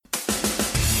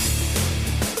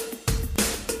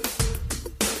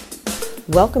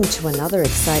Welcome to another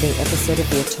exciting episode of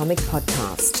the Atomic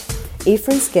Podcast.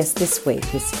 Ephraim's guest this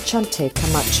week is Chente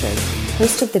Camacho,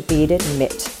 host of the bearded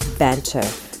Mets Banter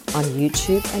on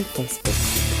YouTube and Facebook.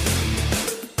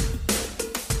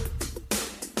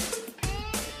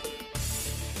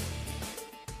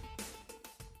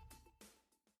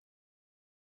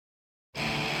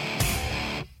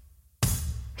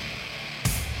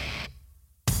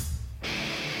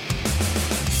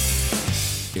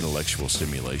 Intellectual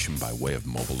stimulation by way of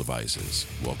mobile devices.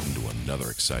 Welcome to another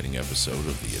exciting episode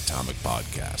of the Atomic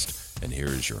Podcast. And here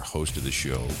is your host of the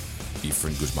show,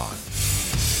 Ephraim Guzman.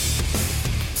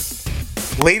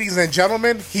 Ladies and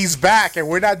gentlemen, he's back, and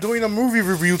we're not doing a movie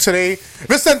review today.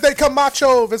 Chente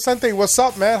Camacho. Vicente, what's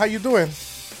up, man? How you doing?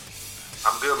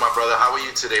 I'm good, my brother. How are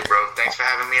you today, bro? Thanks for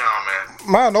having me on,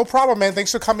 man. Man, no problem, man.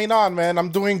 Thanks for coming on, man.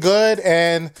 I'm doing good,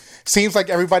 and seems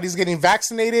like everybody's getting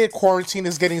vaccinated. Quarantine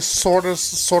is getting sort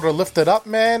of lifted up,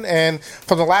 man. And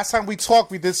from the last time we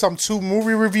talked, we did two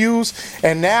movie reviews,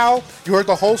 and now you're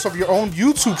the host of your own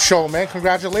YouTube show, man.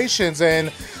 Congratulations.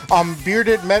 And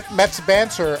bearded Mets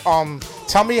Banter.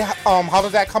 Tell me, how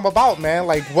did that come about, man?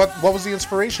 Like, what was the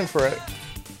inspiration for it?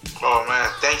 Oh, man.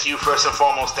 Thank you. First and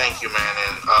foremost, thank you, man.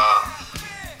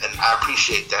 And I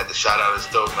appreciate that. The shout out is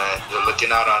dope, man. You're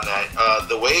looking out on that.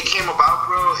 The way it came about,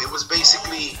 bro, it was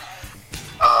basically,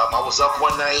 I was up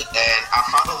one night and I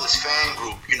follow this fan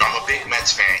group. You know, I'm a big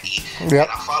Mets fan, Yep. And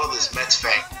I follow this Mets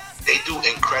fan. They do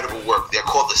incredible work. They're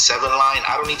called the 7 Line.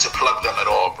 I don't need to plug them at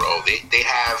all, bro. They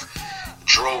have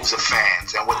droves of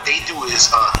fans. And what they do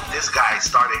is, this guy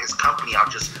started his company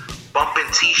out just bumping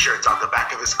T-shirts out the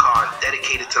back of his car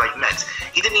dedicated to like Mets.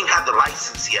 He didn't even have the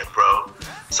license yet, bro.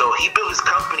 So he built his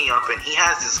company up, and he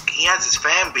has this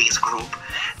fan base group,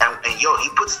 and he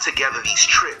puts together these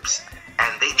trips,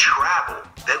 and they travel.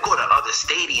 They go to other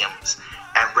stadiums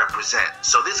and represent.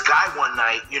 So this guy one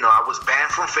night, I was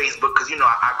banned from Facebook because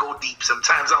I go deep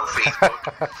sometimes on Facebook.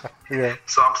 Yeah.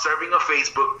 So I'm serving a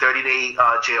Facebook 30-day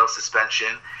jail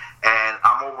suspension, and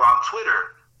I'm over on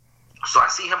Twitter. So I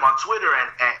see him on Twitter,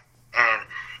 and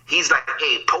he's like,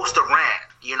 "Hey, post a rant,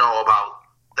 about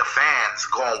the fans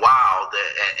going wild."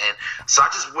 And so I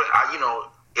just went,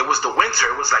 it was the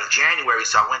winter. It was like January.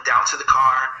 So I went down to the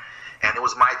car, and it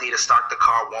was my day to start the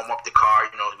car, warm up the car.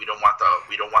 We don't want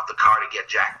the car to get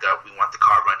jacked up. We want the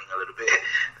car running a little bit.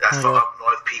 That's for up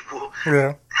north people.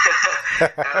 Yeah.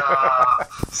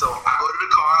 So I go to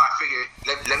the car. I figured,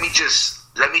 let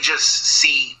me just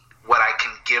see what I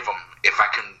can give them, if I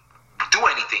can do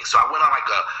anything. So I went on like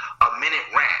a minute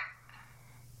rant,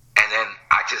 and then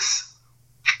I just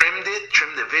trimmed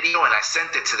the video, and I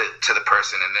sent it to the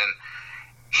person, and then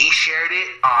he shared it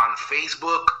on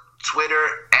Facebook,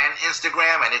 Twitter, and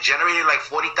Instagram, and it generated like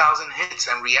 40,000 hits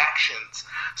and reactions.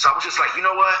 So I was just like, you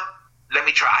know what? Let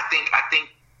me try. I think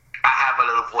I have a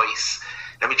little voice.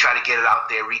 Let me try to get it out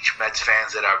there, reach Mets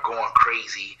fans that are going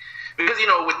crazy. Because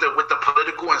with the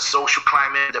political and social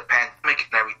climate, the pandemic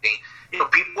and everything,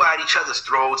 people at each other's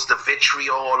throats. The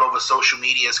vitriol all over social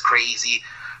media is crazy.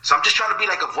 So I'm just trying to be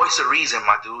like a voice of reason,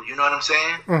 my dude. You know what I'm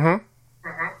saying?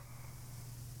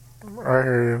 I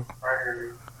hear you.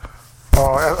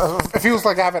 Oh, it feels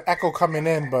like I have an echo coming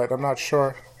in, but I'm not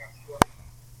sure.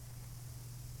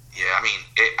 Yeah, I mean,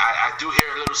 I do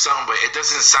hear a little something, but it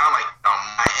doesn't sound like on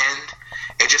my end.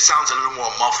 It just sounds a little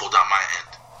more muffled on my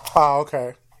end. Oh,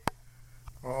 okay.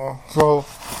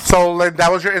 So like,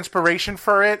 that was your inspiration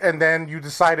for it, and then you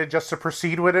decided just to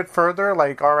proceed with it further?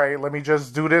 Like, all right, let me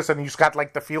just do this, and you just got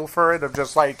like the feel for it of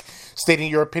just like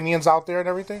stating your opinions out there and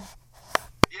everything?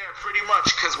 Yeah, pretty much,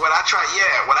 because what I try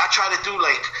to do,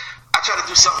 like, I try to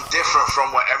do something different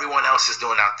from what everyone else is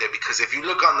doing out there, because if you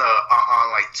look on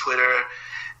like Twitter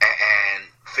and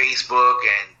Facebook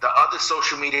and the other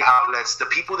social media outlets, the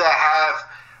people that have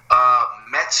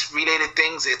Mets related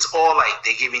things, it's all like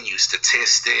they're giving you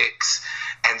statistics,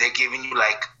 and they're giving you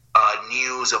like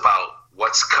news about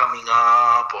what's coming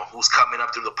up or who's coming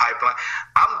up through the pipeline.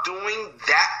 I'm doing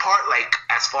that part, like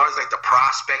as far as like the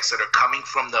prospects that are coming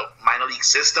from the minor league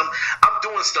system. I'm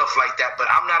doing stuff like that, but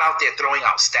I'm not out there throwing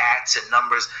out stats and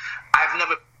numbers. I've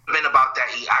never been about that.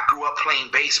 I grew up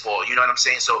playing baseball, you know what I'm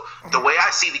saying? So the way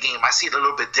I see the game, I see it a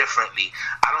little bit differently.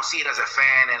 I don't see it as a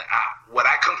fan, and what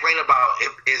I complain about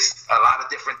is a lot of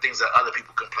different things that other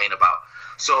people complain about.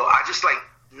 So I just like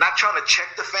not trying to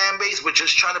check the fan base, but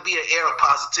just trying to be an air of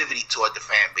positivity toward the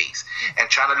fan base and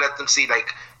trying to let them see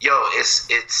like, yo, it's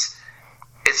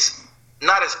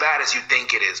not as bad as you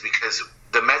think it is, because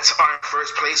the Mets are in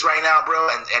first place right now, bro.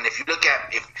 And if you look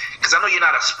at, because I know you're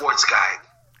not a sports guy,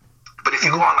 But if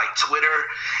you go on like Twitter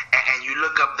and you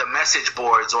look up the message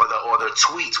boards or the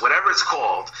tweets, whatever it's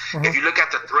called, if you look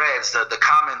at the threads, the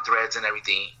comment threads and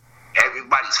everything,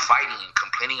 everybody's fighting and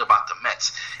complaining about the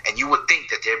Mets. And you would think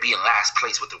that they'd be in last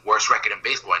place with the worst record in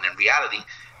baseball. And in reality,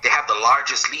 they have the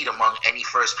largest lead among any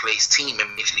first place team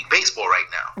in Major League Baseball right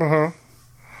now. Yeah.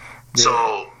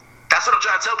 So that's what I'm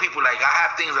trying to tell people. Like, I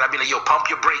have things that I'd be like, yo, pump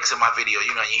your brakes in my video.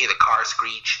 You know, you hear the car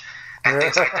screech and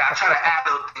things like that. I try to add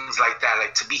little things like that,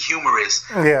 like to be humorous.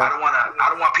 I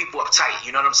don't want people uptight.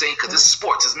 You know what I'm saying? Because this is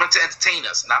sports. It's meant to entertain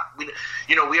us. We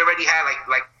already had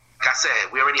like I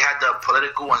said, we already had the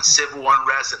political and civil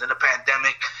unrest and then the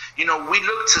pandemic. You know, we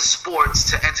look to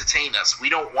sports to entertain us. We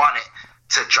don't want it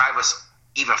to drive us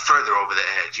even further over the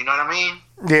edge. You know what I mean?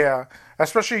 Yeah.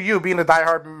 Especially you being a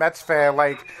diehard Mets fan.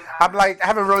 I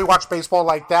haven't really watched baseball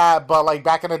like that, but like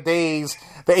back in the days,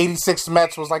 the '86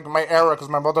 Mets was like my era because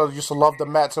my mother used to love the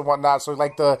Mets and whatnot. So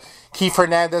like the Keith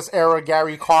Hernandez era,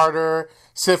 Gary Carter,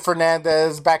 Sid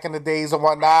Fernandez back in the days and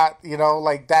whatnot. You know,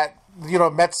 like that. You know,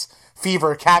 Mets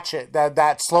fever, catch it.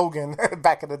 That slogan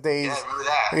back in the days. Yeah, remember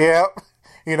that. Yeah.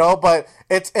 You know, but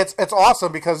it's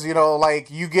awesome because you know,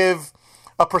 like you give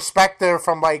a perspective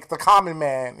from like the common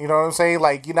man, you know what I'm saying?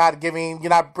 Like you're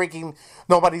not breaking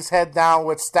nobody's head down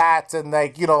with stats and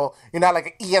like, you know, you're not like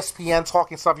an ESPN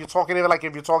talking stuff. You're talking even like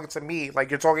if you're talking to me, like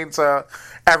you're talking to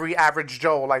every average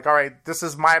Joe. Like, all right, this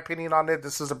is my opinion on it.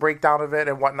 This is a breakdown of it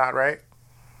and whatnot, right?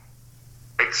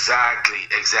 Exactly.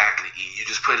 You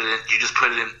just put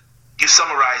it in. You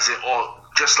summarize it all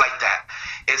just like that.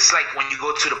 It's like when you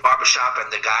go to the barbershop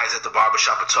and the guys at the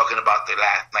barbershop are talking about the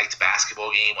last night's basketball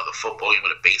game or the football game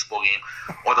or the baseball game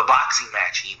or the boxing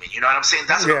match even. You know what I'm saying?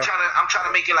 That's what I'm trying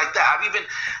to make it like that. I've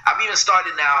even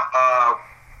started now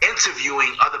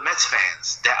interviewing other Mets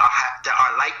fans that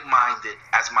are like-minded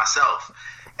as myself.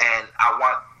 And I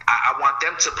want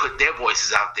them to put their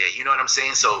voices out there. You know what I'm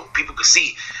saying? So people could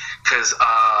see. Because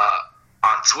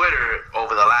on Twitter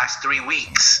over the last 3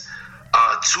 weeks,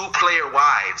 2 player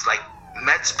wives, like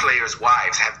Mets players'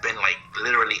 wives, have been like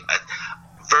literally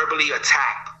verbally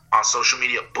attacked on social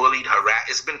media, bullied, harassed.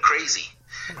 It's been crazy.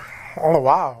 Oh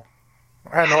wow!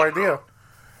 I had no idea.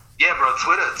 Yeah, bro.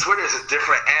 Twitter is a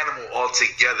different animal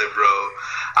altogether, bro.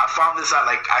 I found this out.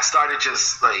 Like I started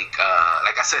just like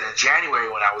I said in January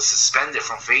when I was suspended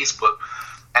from Facebook,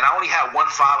 and I only had 1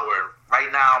 follower. Right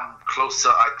now, I'm close to,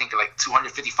 I think, like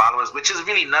 250 followers, which is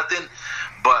really nothing.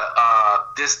 But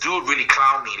this dude really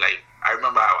clowned me. Like, I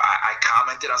remember I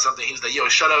commented on something. He was like, yo,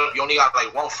 shut up. You only got,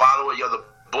 like, 1 follower. You're the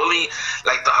bully.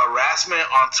 Like, the harassment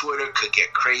on Twitter could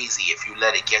get crazy if you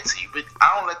let it get to you. But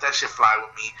I don't let that shit fly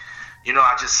with me. You know,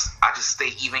 I just stay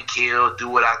even keel, do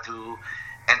what I do,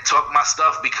 and talk my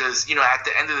stuff because, you know, at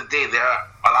the end of the day, there are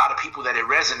a lot of people that it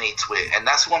resonates with. And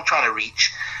that's who I'm trying to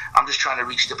reach. I'm just trying to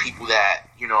reach the people that,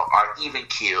 you know, are even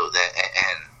keeled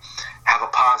and have a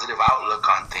positive outlook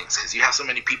on things. Because you have so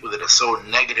many people that are so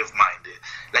negative minded.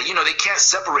 Like, you know, they can't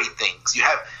separate things. You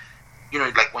have, you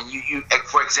know, like when you like,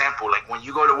 for example, like when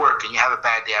you go to work and you have a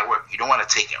bad day at work, you don't want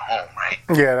to take it home, right?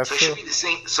 Yeah, that's so it true. should be the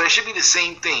same. So it should be the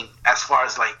same thing as far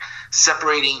as like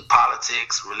separating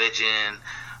politics, religion,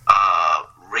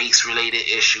 race-related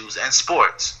issues, and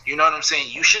sports. You know what I'm saying?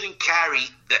 You shouldn't carry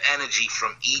the energy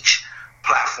from each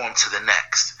platform to the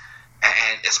next,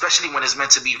 and especially when it's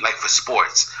meant to be like for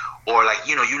sports or like,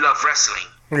 you know, you love wrestling.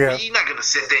 Yeah. You're not gonna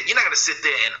sit there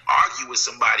and argue with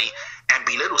somebody and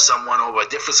belittle someone over a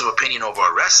difference of opinion over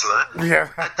a wrestler. Yeah.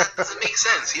 that doesn't make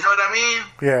sense. You know what I mean?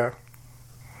 Yeah.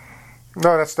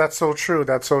 No, that's so true.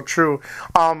 That's so true.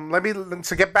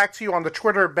 To get back to you on the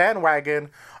Twitter bandwagon.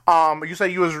 You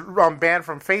said you was banned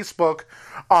from Facebook.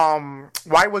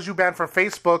 Why was you banned from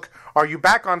Facebook? Are you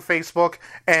back on Facebook?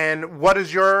 And what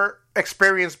is your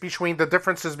experience between the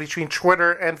differences between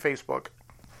Twitter and Facebook?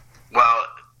 Well,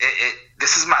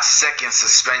 this is my second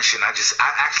suspension. I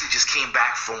actually just came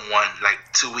back from one like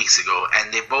 2 weeks ago,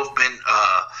 and they've both been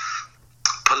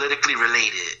politically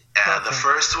related. Okay. The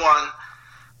first one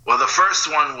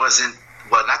wasn't.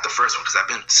 Well, not the first one because I've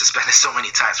been suspended so many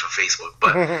times from Facebook,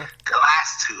 but the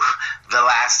last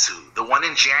two. The one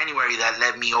in January that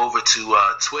led me over to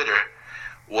Twitter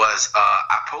was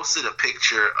I posted a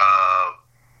picture of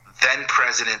then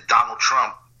President Donald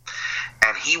Trump,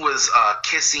 and he was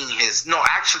kissing his. No,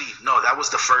 that was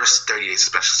the first 30-day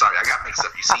suspension. Sorry, I got mixed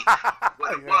up. You see,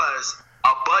 what it was.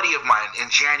 A buddy of mine in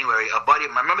January,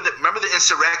 remember the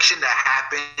insurrection that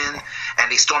happened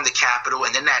and they stormed the Capitol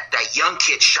and then that young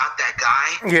kid shot that guy?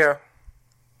 Yeah.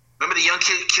 Remember the young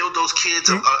kid killed those kids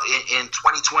in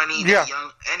 2020? Yeah.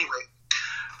 Anyway,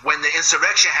 when the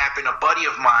insurrection happened, a buddy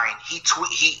of mine,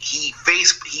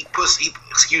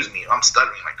 excuse me, I'm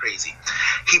stuttering like crazy.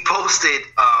 He posted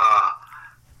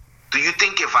do you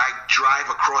think if I drive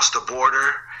across the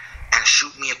border and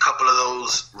shoot me a couple of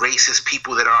those racist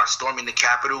people that are storming the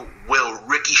Capitol, will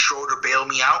Ricky Schroeder bail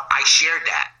me out? I shared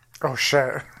that. Oh,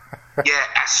 shit. Yeah,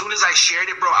 as soon as I shared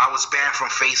it, bro, I was banned from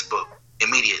Facebook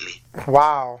immediately.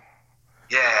 Wow.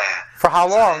 Yeah. For how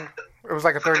long? It was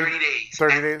like a 30 days.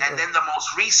 30 days. And then the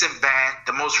most recent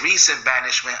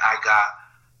banishment I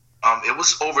got, it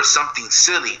was over something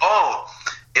silly. Oh,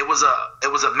 it was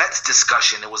a Mets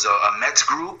discussion. It was a Mets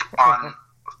group on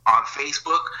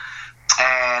Facebook,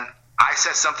 and I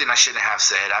said something I shouldn't have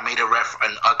said. I made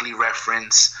an ugly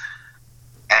reference,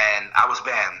 and I was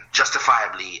banned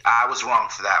justifiably. I was wrong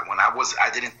for that one. I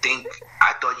didn't think.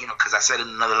 I thought, because I said it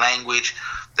in another language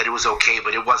that it was okay,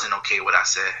 but it wasn't okay what I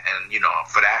said. And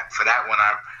for that one,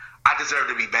 I deserve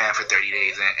to be banned for 30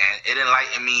 days, and it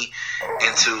enlightened me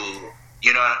into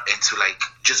like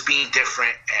just being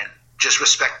different and just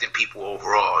respecting people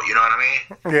overall. You know what I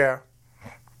mean? Yeah.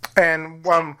 And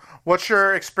what's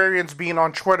your experience being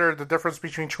on Twitter? The difference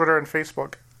between Twitter and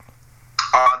Facebook?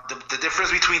 The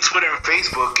difference between Twitter and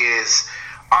Facebook is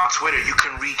on Twitter you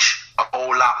can reach a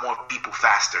whole lot more people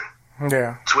faster.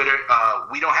 Yeah. Twitter,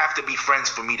 we don't have to be friends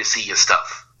for me to see your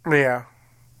stuff. Yeah.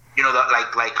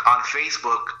 Like on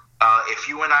Facebook, if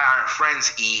you and I aren't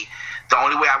friends, the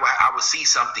only way I would see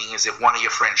something is if one of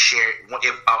your friends shared,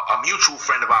 if a mutual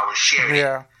friend of ours shared it,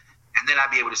 and then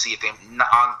I'd be able to see it.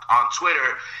 On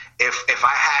Twitter, if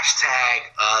I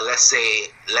hashtag, let's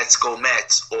say, Let's Go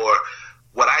Mets, or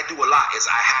what I do a lot is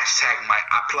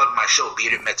I plug my show,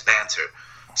 Bearded Mets Banter.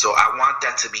 So I want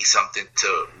that to be something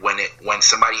to when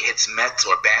somebody hits Mets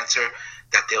or Banter,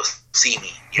 that they'll see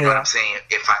me. You know what I'm saying?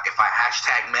 If I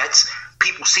hashtag Mets,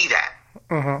 people see that.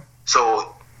 Mm-hmm.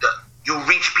 So you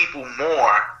reach people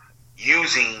more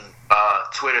using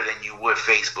Twitter than you would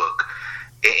Facebook.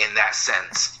 In that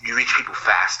sense, you reach people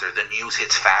faster. The news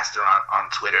hits faster on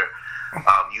Twitter.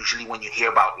 Usually when you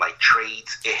hear about like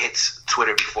trades, it hits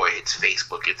Twitter before it hits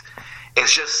Facebook.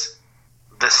 It's just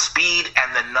the speed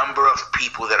and the number of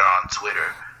people that are on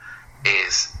Twitter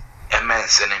is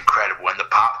immense and incredible. And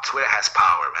Twitter has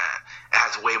power, man. It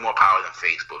has way more power than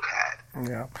Facebook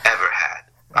ever had.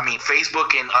 I mean,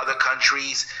 Facebook in other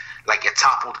countries, like it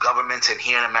toppled governments, and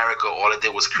here in America, all it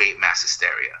did was create mass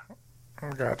hysteria.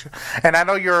 Gotcha. And I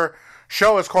know your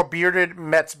show is called Bearded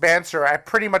Mets Banter. I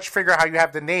pretty much figure how you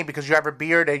have the name because you have a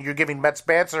beard and you're giving Mets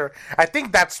Banter. I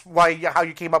think that's how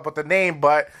you came up with the name,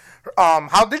 but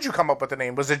how did you come up with the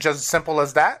name? Was it just as simple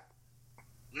as that?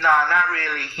 Nah, not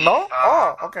really. No?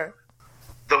 Okay.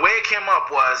 The way it came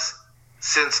up was,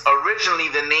 since originally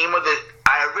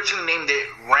I originally named it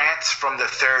Rants from the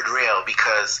Third Rail,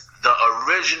 because the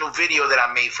original video that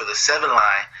I made for the 7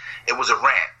 line, it was a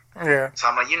rant. Yeah. So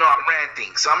I'm like, I'm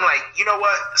ranting. So I'm like, you know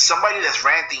what? Somebody that's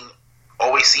ranting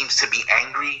always seems to be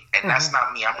angry, and that's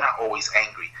not me. I'm not always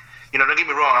angry. Don't get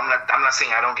me wrong. I'm not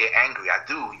saying I don't get angry. I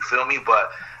do. You feel me?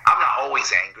 But I'm not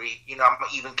always angry. I'm an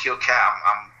even kill cat.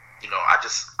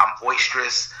 I'm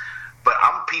boisterous, but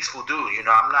I'm a peaceful dude.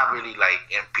 I'm not really like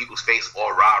in people's face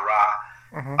or rah.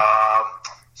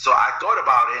 So I thought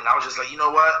about it, and I was just like, you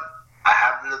know what? I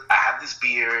have this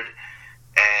beard,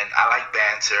 and I like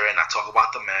banter, and I talk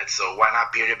about the Mets, so why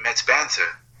not Bearded Mets Banter?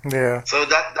 Yeah. So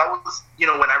that was,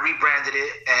 when I rebranded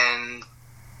it, and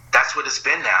that's what it's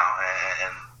been now,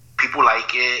 and people like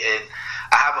it, and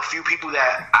I have a few people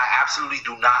that I absolutely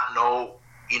do not know,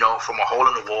 from a hole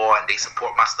in the wall, and they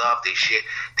support my stuff,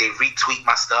 they retweet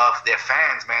my stuff, they're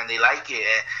fans, man, they like it,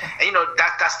 and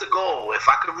that's the goal. If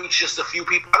I could reach just a few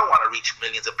people, I don't want to reach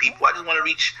millions of people, I just want to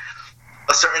reach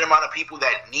a certain amount of people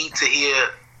that need to hear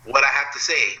what I have to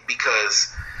say,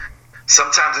 because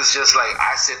sometimes it's just like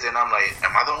I sit there and I'm like,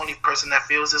 am I the only person that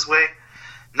feels this way?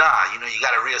 Nah, you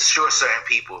got to reassure certain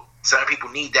people. Certain people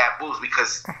need that boost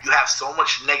because you have so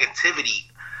much negativity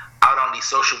out on these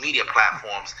social media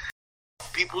platforms.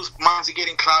 People's minds are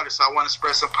getting clouded, so I want to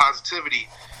spread some positivity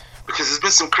because there's been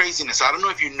some craziness. I don't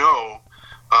know if you know,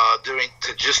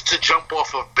 to jump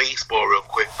off of baseball real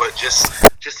quick, but just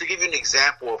to give you an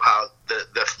example of how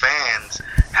the fans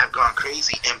have gone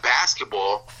crazy in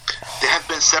basketball, there have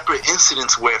been separate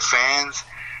incidents where fans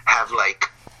have like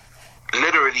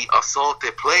literally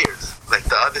assaulted players. Like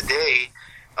the other day,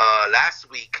 last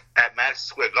week at Madison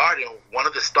Square Garden, one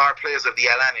of the star players of the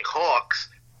Atlanta Hawks,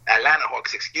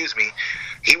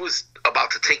 he was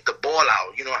about to take the ball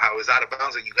out. You know how it's out of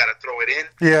bounds and you got to throw it in?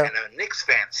 Yeah. And a Knicks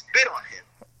fan spit on him.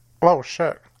 Oh,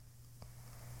 shit.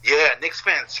 Yeah, Knicks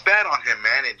fan spat on him,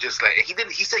 man, and just like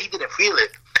he said he didn't feel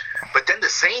it. But then the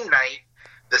same night,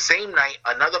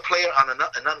 another player on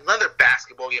another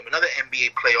basketball game, another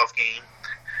NBA playoff game,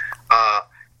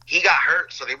 he got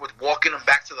hurt, so they were walking him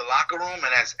back to the locker room,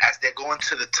 and as they're going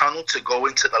to the tunnel to go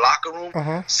into the locker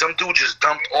room, some dude just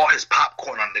dumped all his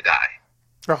popcorn on the guy.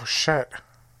 Oh, shit.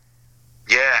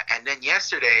 Yeah, and then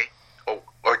yesterday,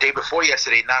 or day before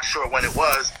yesterday, not sure when it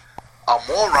was, a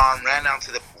moron ran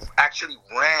onto the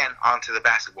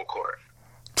basketball court.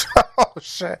 Oh,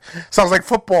 shit. Sounds like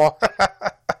football.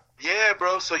 Yeah,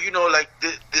 bro. So, like,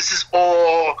 this is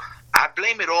all... I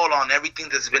blame it all on everything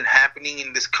that's been happening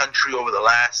in this country over the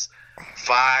last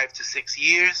 5 to 6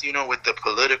 years, with the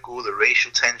political, the racial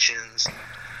tensions.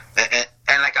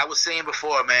 And like I was saying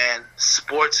before, man,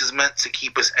 sports is meant to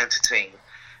keep us entertained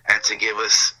and to give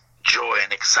us joy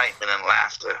and excitement and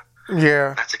laughter.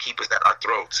 Yeah. Not to keep us at our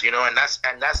throats, and that's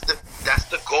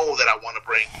the goal that I want to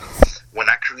bring when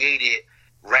I created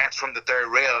Rants from the Third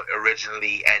Rail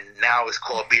originally, and now it's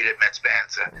called Bearded Mets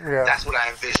Banter. Yeah. That's what I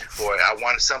envisioned for it. I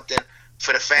wanted something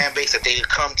for the fan base that they could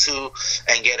come to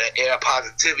and get an air of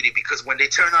positivity, because when they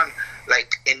turn on,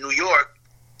 like in New York,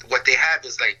 what they have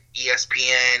is like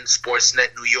ESPN,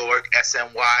 Sportsnet New York,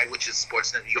 SNY, which is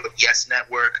Sportsnet New York, Yes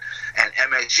Network, and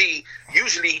MSG.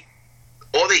 Usually,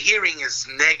 all they're hearing is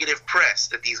negative press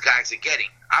that these guys are getting.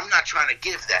 I'm not trying to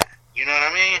give that. You know what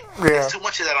I mean? Yeah. There's too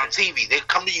much of that on TV. They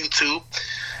come to YouTube,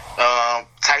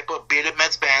 type up Bearded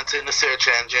Mets Banter in the search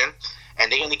engine, and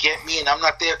they're going to get me, and I'm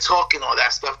not there talking all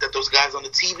that stuff that those guys on the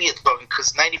TV are talking,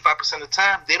 because 95% of the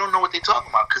time, they don't know what they're talking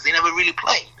about, because they never really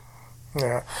played.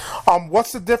 Yeah.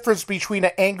 What's the difference between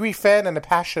an angry fan and a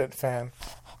passionate fan?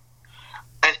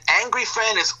 An angry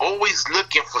fan is always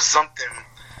looking for something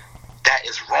that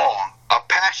is wrong. A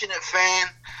passionate fan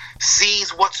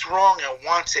sees what's wrong and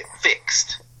wants it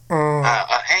fixed. An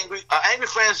angry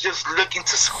fan is just looking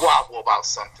to squabble about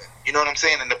something. You know what I'm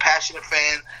saying? And the passionate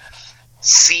fan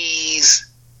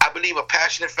sees, I believe a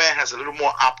passionate fan has a little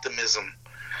more optimism,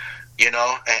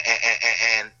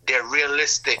 and they're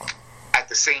realistic at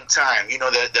the same time.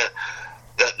 The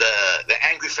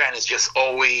angry fan is just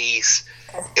always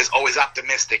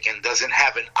optimistic and doesn't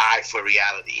have an eye for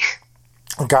reality.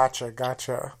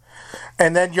 Gotcha.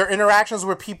 And then your interactions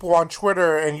with people on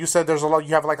Twitter, and you said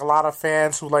you have like a lot of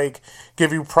fans who like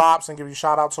give you props and give you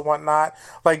shout outs and whatnot.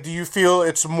 Like, do you feel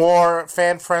it's more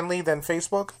fan friendly than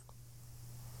Facebook?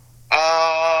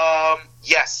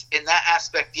 Yes, in that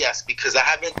aspect, yes, because I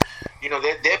haven't,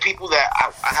 there are people that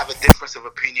I have a difference of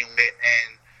opinion with,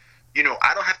 and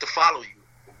I don't have to follow you,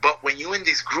 but when you're in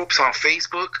these groups on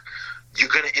Facebook, you're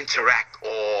gonna interact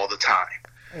all the time.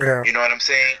 Yeah. You know what I'm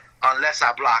saying? Unless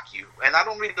I block you. And I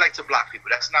don't really like to block people.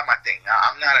 That's not my thing.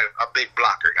 I'm not a big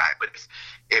blocker guy. But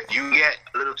if you get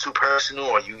a little too personal,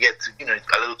 or you get to,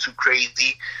 a little too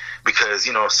crazy, because,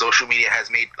 social media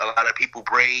has made a lot of people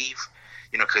brave,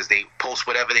 because they post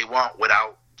whatever they want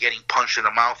without getting punched in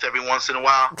the mouth every once in a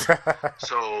while.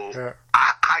 So yeah.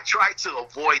 I try to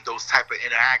avoid those type of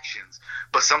interactions.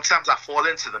 But sometimes I fall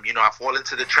into them. I fall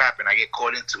into the trap and I get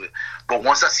caught into it. But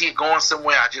once I see it going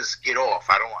somewhere, I just get off.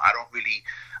 I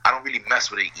don't really mess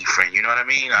with it, Ephraim. You know what I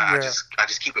mean? I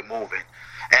just keep it moving.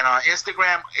 And on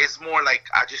Instagram, it's more like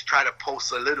I just try to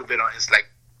post a little bit on. It's like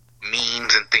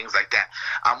memes and things like that.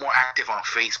 I'm more active on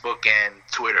Facebook and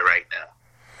Twitter right now.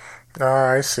 Oh,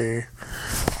 I see.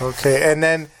 Okay, and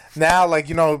then now, like,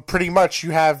 pretty much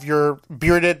you have your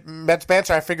Bearded Mets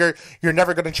Banter. I figure you're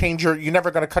never going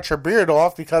to cut your beard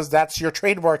off, because that's your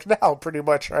trademark now, pretty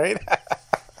much, right?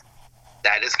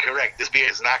 That is correct. This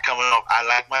beard is not coming off. I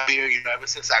like my beard, ever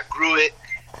since I grew it.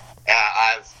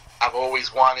 I've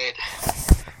always wanted,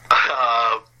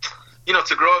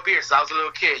 to grow a beard since I was a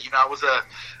little kid.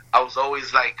 I was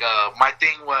always like, my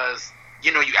thing was,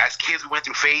 you as kids, we went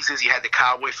through phases. You had the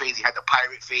cowboy phase, you had the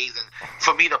pirate phase, and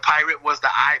for me, the pirate was the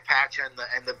eye patch and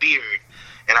the beard.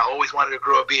 And I always wanted to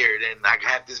grow a beard, and I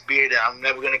have this beard that I'm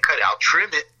never gonna cut it. I'll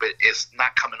trim it, but it's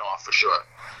not coming off for sure.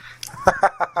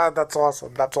 That's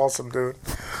awesome, dude.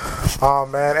 Oh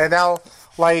man. And now,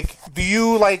 like, do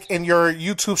you, like, in your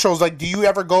YouTube shows, like, do you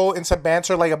ever go into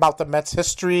banter, like, about the Mets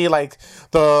history, like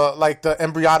the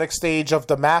embryonic stage of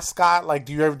the mascot? Like,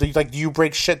 do you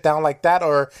break shit down like that,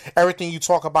 or everything you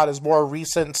talk about is more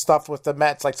recent stuff with the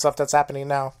Mets, like stuff that's happening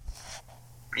now?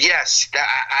 Yes,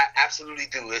 I absolutely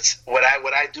do. It's what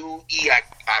I do. I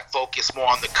focus more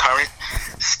on the current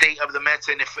state of the Mets,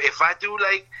 and if I do,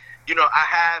 like, I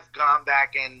have gone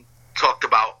back and talked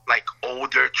about, like,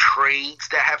 older trades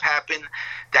that have happened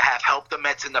that have helped the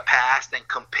Mets in the past and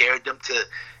compared them to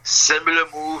similar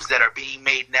moves that are being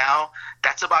made now.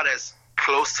 That's about as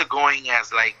close to going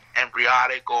as, like,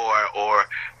 embryonic or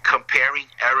comparing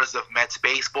eras of Mets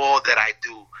baseball that I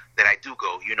do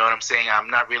go. You know what I'm saying? I'm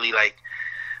not really like,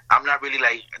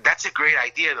 that's a great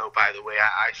idea, though, by the way.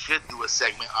 I should do a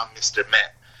segment on Mr.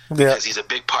 Met. because he's a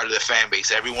big part of the fan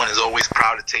base. Everyone is always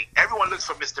proud to take. Everyone looks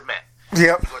for Mr. Met.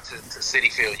 Yep. You go to City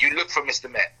Field, you look for Mr.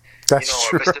 Met. That's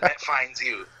true. Or Mr. Met finds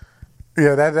you.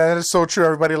 Yeah, that is so true.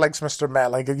 Everybody likes Mr.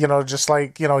 Met. Like, just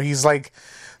like, he's like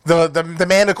the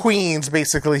man of Queens,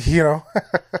 basically, For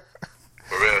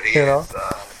real, he is.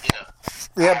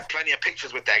 Yeah. I have plenty of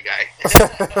pictures with that guy.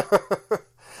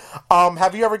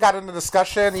 Have you ever got into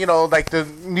discussion, like the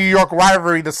New York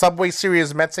rivalry, the Subway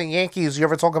Series, Mets and Yankees? You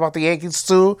ever talk about the Yankees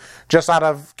too, just out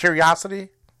of curiosity?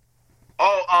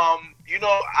 Oh,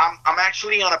 I'm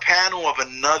actually on a panel of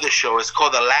another show. It's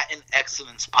called the Latin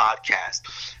Excellence Podcast.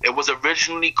 It was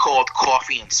originally called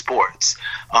Coffee and Sports,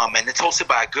 and it's hosted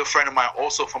by a good friend of mine,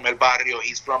 also from El Barrio.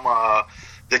 He's from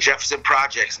the Jefferson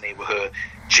Projects neighborhood,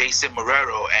 Jason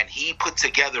Marrero, and he put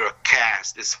together a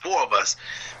cast. There's 4 of us.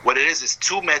 What it is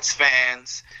 2 Mets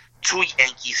fans, 2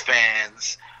 Yankees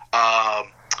fans,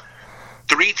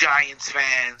 3 Giants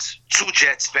fans, 2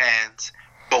 Jets fans,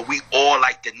 but we all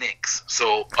like the Knicks.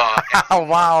 So oh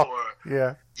wow,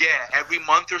 every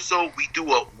month or so we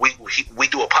do a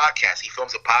podcast. He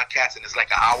films a podcast, and it's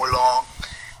like an hour long.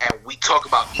 And we talk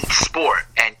about each sport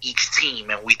and each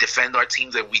team, and we defend our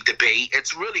teams and we debate.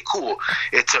 It's really cool.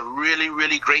 It's a really,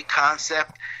 really great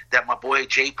concept that my boy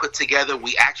Jay put together.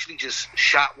 We actually just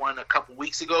shot one a couple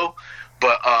weeks ago,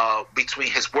 but between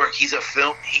his work, he's a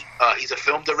film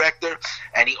director,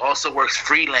 and he also works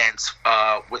freelance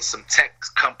with some tech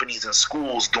companies and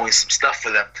schools doing some stuff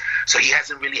for them. So he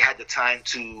hasn't really had the time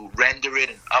to render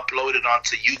it and upload it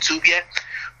onto YouTube yet.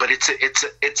 But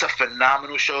it's a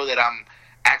phenomenal show that I'm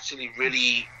actually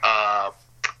really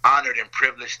honored and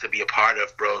privileged to be a part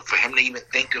of, bro. For him to even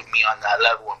think of me on that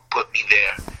level and put me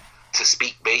there to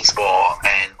speak baseball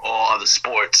and all other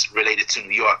sports related to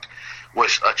New York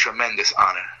was a tremendous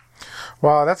honor.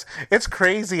 Wow, it's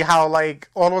crazy how, like,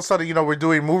 all of a sudden, we're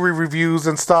doing movie reviews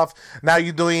and stuff. Now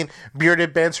you're doing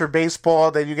Bearded Banter baseball,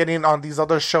 then you're getting on these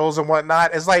other shows and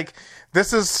whatnot. It's like,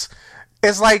 it's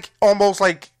like almost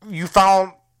like you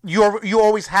found. You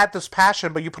always had this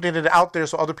passion, but you putting it out there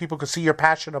so other people could see your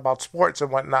passion about sports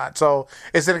and whatnot. So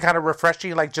isn't it kind of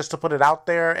refreshing, like, just to put it out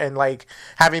there and, like,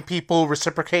 having people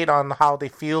reciprocate on how they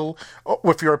feel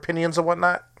with your opinions and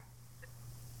whatnot?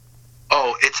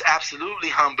 Oh, it's absolutely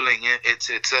humbling.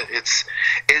 It's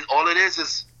all it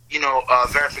is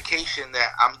verification that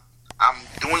I'm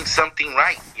doing something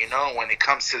right, when it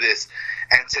comes to this.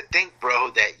 And to think, bro,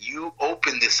 that you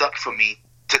opened this up for me.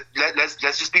 Let's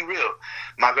just be real.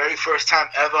 My very first time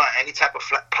ever on any type of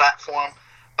platform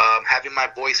having my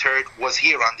voice heard was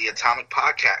here on the Atomic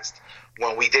Podcast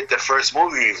when we did the first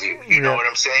movie review. You know what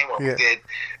I'm saying?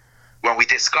 When we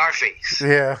did Scarface.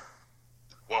 Yeah.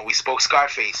 When we spoke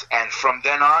Scarface, and from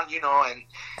then on, and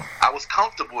I was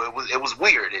comfortable. It was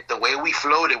weird. The way we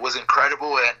flowed, it was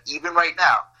incredible, and even right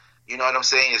now. You know what I'm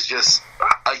saying? It's just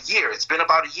a year. It's been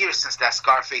about a year since that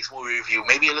Scarface movie review.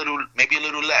 Maybe a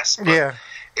little less. But yeah.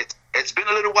 It's been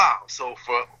a little while. So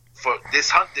for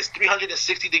this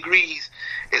 360 degrees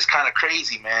is kind of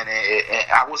crazy, man.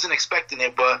 I wasn't expecting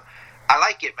it, but I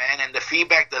like it, man. And the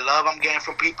feedback, the love I'm getting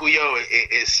from people,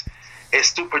 it's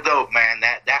super dope, man.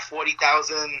 That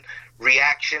 40,000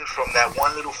 reaction from that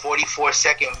one little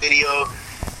 44-second video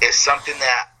is something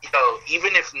that,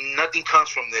 even if nothing comes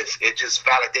from this, it's just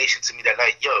validation to me that,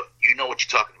 like, you know what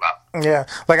you're talking about. Yeah.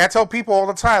 Like, I tell people all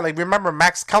the time, like, remember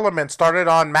Max Kellerman started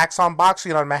on Max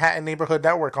Unboxing on Manhattan Neighborhood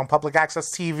Network on Public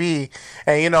Access TV.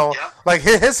 And, like,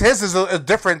 his is a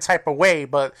different type of way,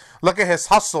 but look at his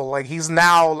hustle. Like, he's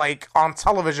now, like, on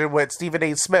television with Stephen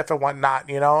A. Smith and whatnot,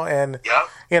 and,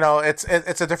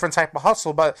 it's a different type of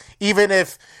hustle. But even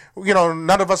if,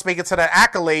 none of us make it to the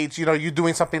accolades, you're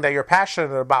doing something that you're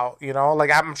passionate about,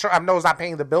 like, I know it's not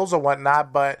paying the bills or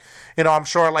whatnot, but, I'm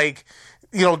sure, like,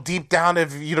 deep down,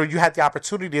 if, you had the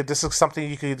opportunity, if this is something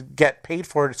you could get paid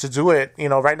for to do it,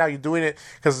 right now you're doing it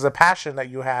because it's a passion that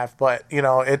you have, but,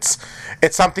 it's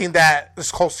something that is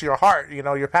close to your heart,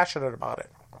 you're passionate about it.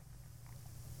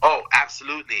 Oh,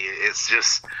 absolutely. It's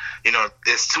just,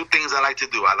 there's 2 things I like to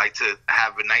do. I like to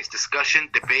have a nice discussion,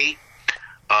 debate,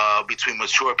 between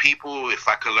mature people. If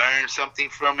I could learn something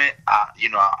from it,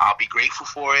 I'll be grateful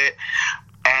for it.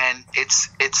 And it's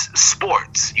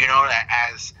sports,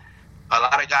 as a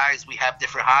lot of guys, we have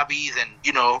different hobbies, and,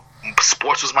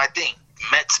 sports was my thing.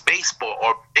 Mets baseball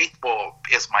or baseball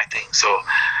is my thing. So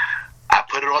I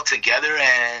put it all together,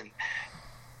 and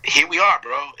here we are,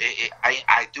 bro.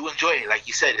 I do enjoy it. Like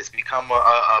you said, it's become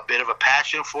a bit of a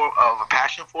passion for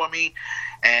me.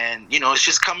 And, it's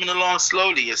just coming along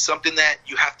slowly. It's something that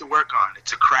you have to work on.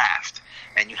 It's a craft,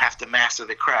 and you have to master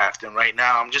the craft. And right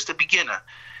now, I'm just a beginner.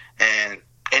 And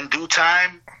in due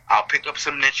time, I'll pick up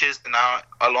some niches, and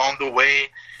along the way,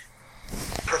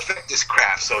 perfect this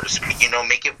craft, so to speak.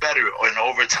 Make it better, and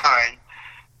over time,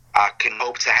 I can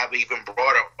hope to have an even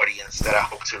broader audience that I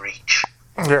hope to reach.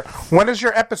 Yeah. When is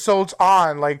your episodes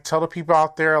on? Like, tell the people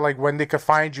out there, like, when they could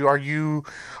find you.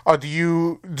 Do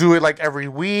you do it, like, every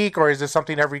week, or is it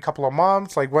something every couple of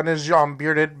months? Like, when is your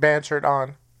Bearded Banter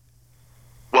on?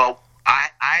 Well,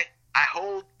 I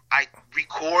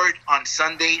record on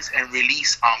Sundays and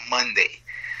release on Monday.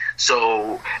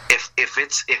 So if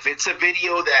it's a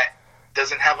video that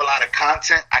doesn't have a lot of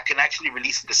content, I can actually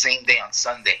release it the same day on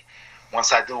Sunday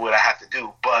once I do what I have to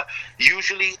do. But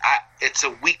usually it's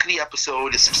a weekly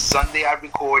episode. It's Sunday I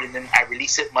record, and then I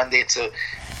release it Monday.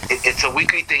 It's a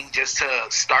weekly thing just to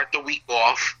start the week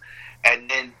off, and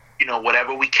then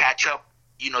whatever we catch up,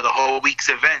 the whole week's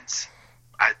events,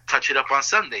 I touch it up on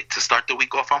Sunday to start the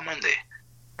week off on Monday.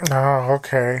 Oh,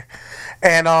 okay.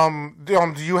 And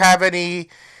do you have any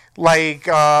like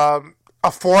a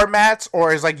format,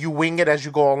 or is like you wing it as you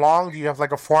go along? Do you have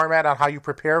like a format on how you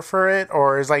prepare for it,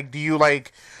 or is like do you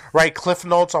like write cliff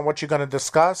notes on what you're going to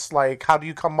discuss? Like, how do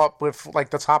you come up with like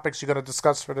the topics you're going to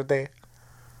discuss for the day?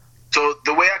 So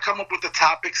the way I come up with the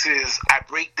topics is I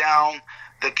break down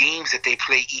the games that they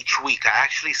play each week. I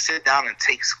actually sit down and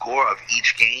take score of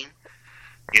each game.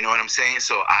 You know what I'm saying?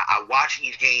 So I watch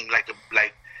each game like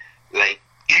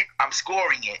I'm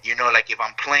scoring it, like if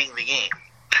I'm playing the game.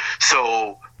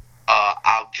 So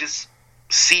I'll just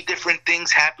see different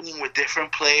things happening with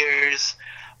different players,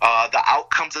 the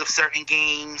outcomes of certain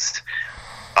games,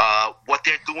 what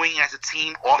they're doing as a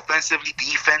team offensively,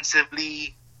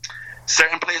 defensively,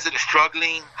 certain players that are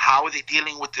struggling, how are they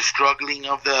dealing with the struggling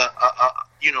of the,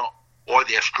 or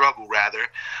their struggle rather.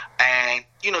 And,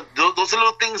 those are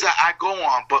little things that I go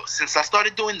on. But since I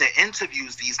started doing the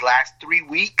interviews these last 3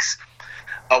 weeks,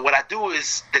 what I do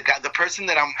is the person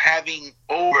that I'm having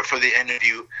over for the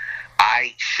interview,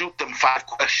 I shoot them 5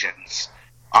 questions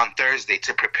on Thursday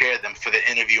to prepare them for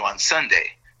the interview on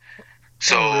Sunday.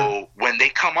 So when they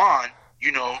come on,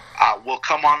 we'll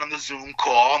come on the Zoom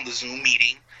call, on the Zoom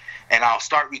meeting, and I'll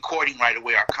start recording right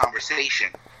away our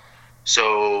conversation.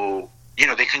 So,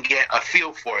 they can get a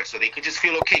feel for it. So they can just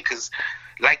feel okay. Because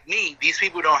like me, these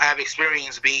people don't have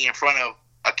experience being in front of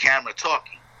a camera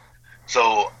talking.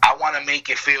 So I want to make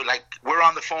it feel like we're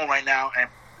on the phone right now, and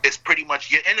it's pretty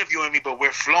much you're interviewing me, but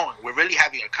we're flowing. We're really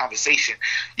having a conversation.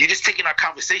 You're just taking our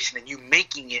conversation and you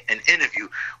making it an interview,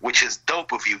 which is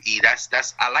dope of you, E.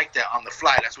 That's I like that on the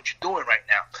fly. That's what you're doing right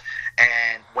now.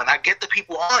 And when I get the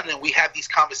people on and we have these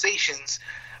conversations,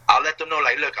 I'll let them know,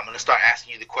 like, look, I'm going to start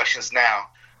asking you the questions now.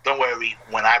 Don't worry.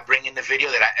 When I bring in the video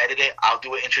that I edited, I'll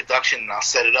do an introduction and I'll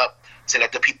set it up to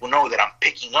let the people know that I'm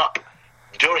picking up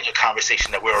during a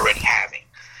conversation that we're already having.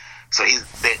 So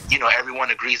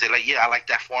everyone agrees that, like, yeah, I like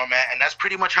that format, and that's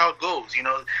pretty much how it goes.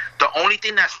 The only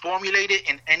thing that's formulated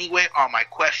in any way are my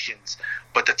questions,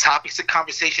 but the topics of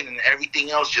conversation and everything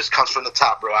else just comes from the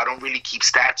top, bro. I don't really keep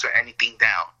stats or anything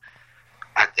down.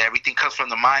 Everything comes from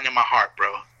the mind and my heart,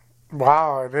 bro.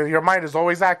 Wow, your mind is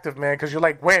always active, man, because you're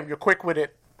like, wham, you're quick with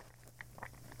it.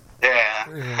 Yeah,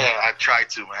 I try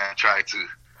to, man. I try to.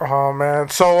 Oh, man.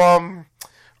 So,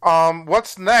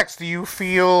 what's next? Do you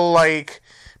feel like,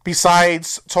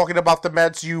 besides talking about the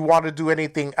Mets, you want to do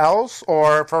anything else?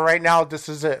 Or for right now, this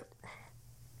is it?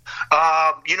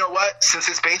 You know what? Since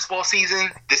it's baseball season,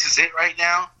 this is it right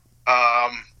now.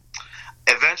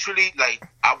 Eventually,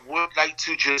 I would like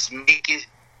to just make it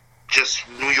just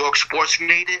New York sports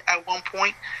related at one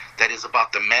point. That is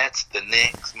about the Mets, the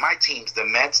Knicks, my teams, the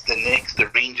Mets, the Knicks, the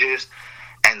Rangers,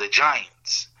 and the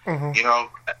Giants. Mm-hmm.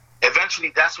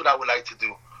 Eventually that's what I would like to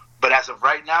do. But as of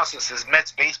right now, since it's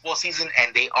Mets baseball season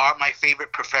and they are my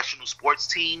favorite professional sports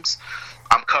teams,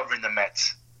 I'm covering the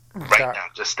Mets right now,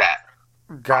 just that,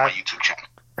 on my YouTube channel.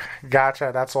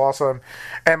 Gotcha. That's awesome.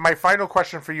 And my final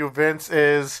question for you, Vince,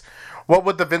 is what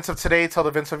would the Vince of today tell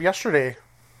the Vince of yesterday?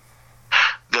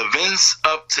 The Vince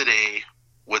of today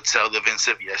would tell the Vince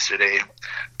of yesterday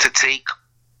to take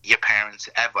your parents'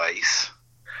 advice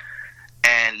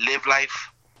and live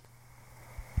life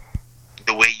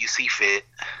the way you see fit.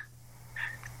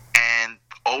 And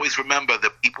always remember,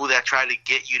 the people that try to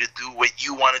get you to do what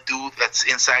you want to do, that's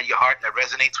inside your heart, that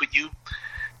resonates with you,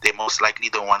 they most likely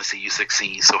don't want to see you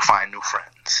succeed. So find new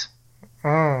friends.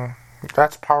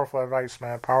 That's powerful advice,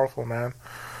 man. Powerful, man.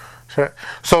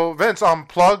 So Vince,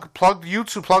 plug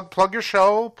YouTube, plug your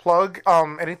show, plug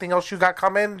anything else you got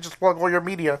coming. Just plug all your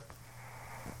media.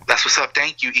 That's what's up.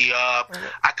 Thank you, E.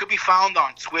 I could be found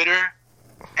on Twitter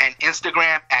and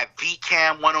Instagram at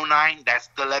VCam109. That's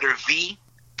the letter V.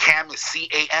 Cam is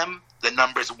CAM. The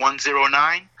number is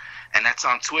 109, and that's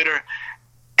on Twitter.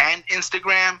 and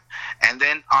Instagram. And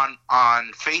then on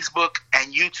Facebook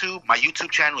and YouTube, my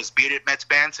YouTube channel is Bearded Mets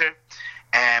Banter.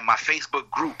 And my Facebook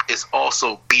group is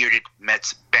also Bearded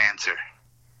Mets Banter.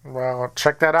 Well,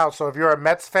 check that out. So if you're a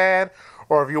Mets fan,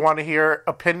 or if you want to hear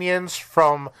opinions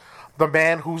from the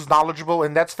man who's knowledgeable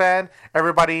in Nets fan,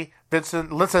 everybody,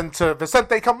 listen to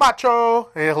Chente Camacho.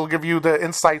 He'll give you the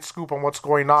inside scoop on what's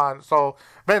going on. So,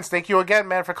 Vince, thank you again,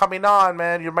 man, for coming on,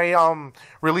 man. You're my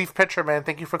relief pitcher, man.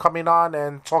 Thank you for coming on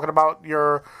and talking about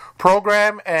your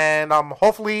program. And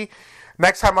hopefully,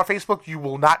 next time on Facebook, you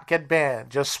will not get banned.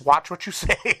 Just watch what you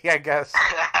say, I guess.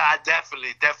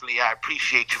 Definitely. I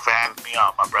appreciate you for having me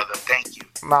on, my brother. Thank you.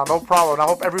 Nah, no problem. I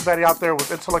hope everybody out there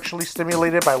was intellectually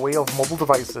stimulated by way of mobile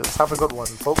devices. Have a good one,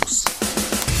 folks.